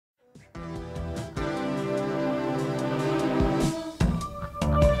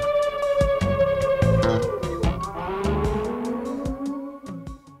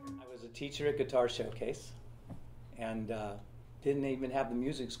teacher at Guitar Showcase, and didn't even have the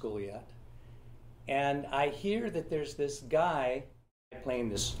music school yet. And I hear that there's this guy playing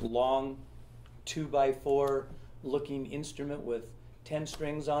this long 2x4 looking instrument with 10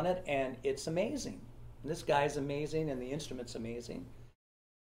 strings on it, and it's amazing. And this guy's amazing, and the instrument's amazing.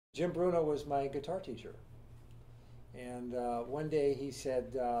 Jim Bruno was my guitar teacher. And one day he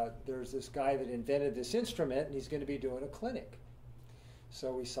said, there's this guy that invented this instrument, and he's going to be doing a clinic.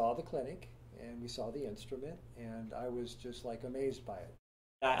 So we saw the clinic, and we saw the instrument, and I was just like amazed by it.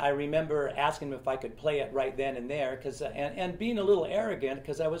 I remember asking him if I could play it right then and there, and being a little arrogant,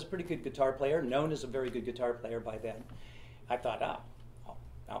 because I was a pretty good guitar player, known as a very good guitar player by then. I thought,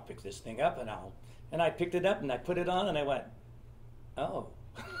 I'll pick this thing up, and I picked it up, and I put it on, and I went, oh.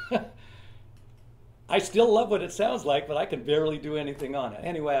 I still love what it sounds like, but I can barely do anything on it.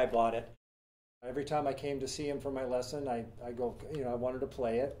 Anyway, I bought it. Every time I came to see him for my lesson, I go, I wanted to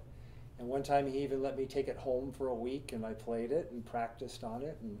play it. And one time he even let me take it home for a week, and I played it and practiced on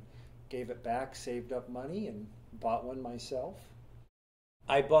it and gave it back, saved up money, and bought one myself.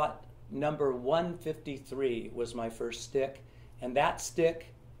 I bought number 153 was my first stick, and that stick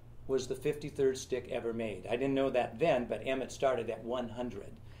was the 53rd stick ever made. I didn't know that then, but Emmett started at 100.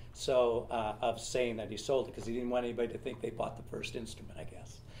 So of saying that he sold it because he didn't want anybody to think they bought the first instrument, I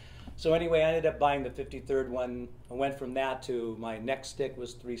guess. So anyway, I ended up buying the 53rd one. I went from that to my next stick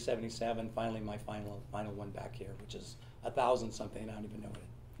was 377. Finally, my final one back here, which is 1,000 something. I don't even know what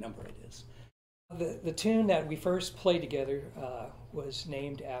number it is. The tune that we first played together was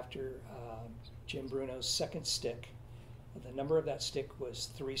named after Jim Bruno's second stick. The number of that stick was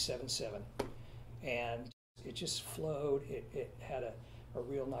 377, and it just flowed. It had a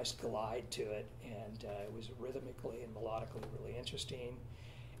real nice glide to it, and it was rhythmically and melodically really interesting.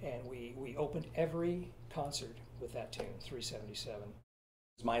 And we opened every concert with that tune, 377.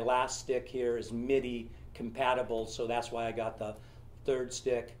 My last stick here is MIDI compatible, so that's why I got the third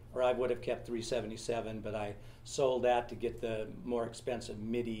stick, or I would have kept 377, but I sold that to get the more expensive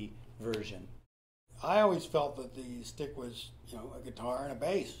MIDI version. I always felt that the stick was, a guitar and a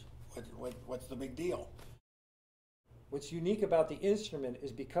bass. What's the big deal? What's unique about the instrument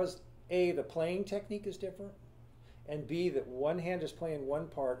is because A, the playing technique is different, and B, that one hand is playing one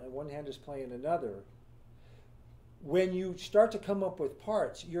part and one hand is playing another. When you start to come up with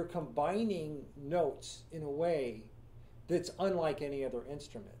parts, you're combining notes in a way that's unlike any other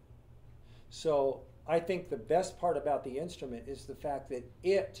instrument. So I think the best part about the instrument is the fact that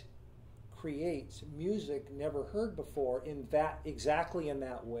it creates music never heard before exactly in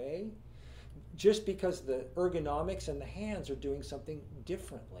that way, just because the ergonomics and the hands are doing something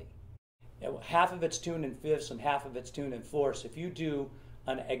differently. Half of it's tuned in fifths and half of it's tuned in fourths. If you do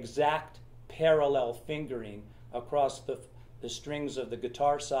an exact parallel fingering across the strings of the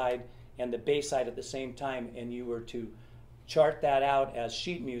guitar side and the bass side at the same time, and you were to chart that out as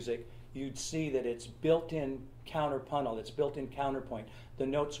sheet music, you'd see that it's built-in counterpuntal, it's built-in counterpoint. The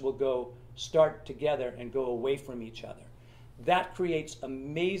notes will start together and go away from each other. That creates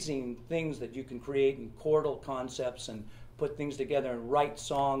amazing things that you can create in chordal concepts and put things together and write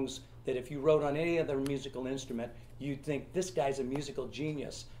songs that if you wrote on any other musical instrument, you'd think, this guy's a musical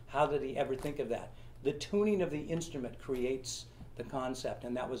genius. How did he ever think of that? The tuning of the instrument creates the concept,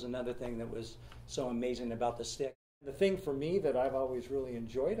 and that was another thing that was so amazing about the stick. The thing for me that I've always really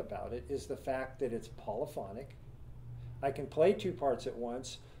enjoyed about it is the fact that it's polyphonic. I can play two parts at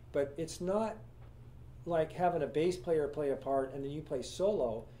once, but it's not like having a bass player play a part and then you play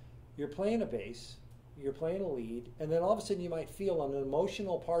solo. You're playing a bass, you're playing a lead, and then all of a sudden you might feel an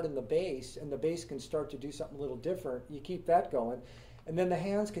emotional part in the bass, and the bass can start to do something a little different. You keep that going, and then the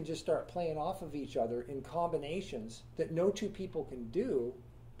hands can just start playing off of each other in combinations that no two people can do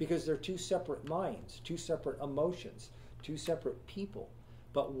because they're two separate minds, two separate emotions, two separate people.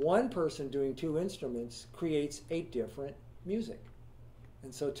 But one person doing two instruments creates a different music.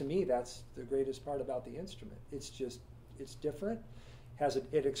 And so to me, that's the greatest part about the instrument. It's different.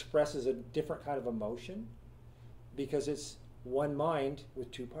 It expresses a different kind of emotion because it's one mind with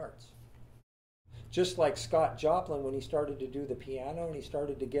two parts. Just like Scott Joplin, when he started to do the piano and he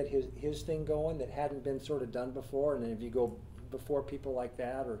started to get his thing going that hadn't been sort of done before, and then if you go before people like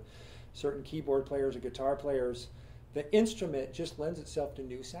that or certain keyboard players or guitar players, the instrument just lends itself to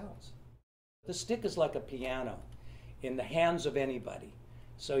new sounds. The stick is like a piano in the hands of anybody.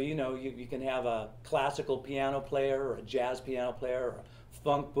 So you can have a classical piano player or a jazz piano player or a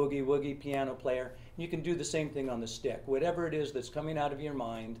funk boogie woogie piano player. You can do the same thing on the stick. Whatever it is that's coming out of your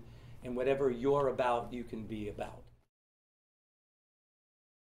mind and whatever you're about, you can be about.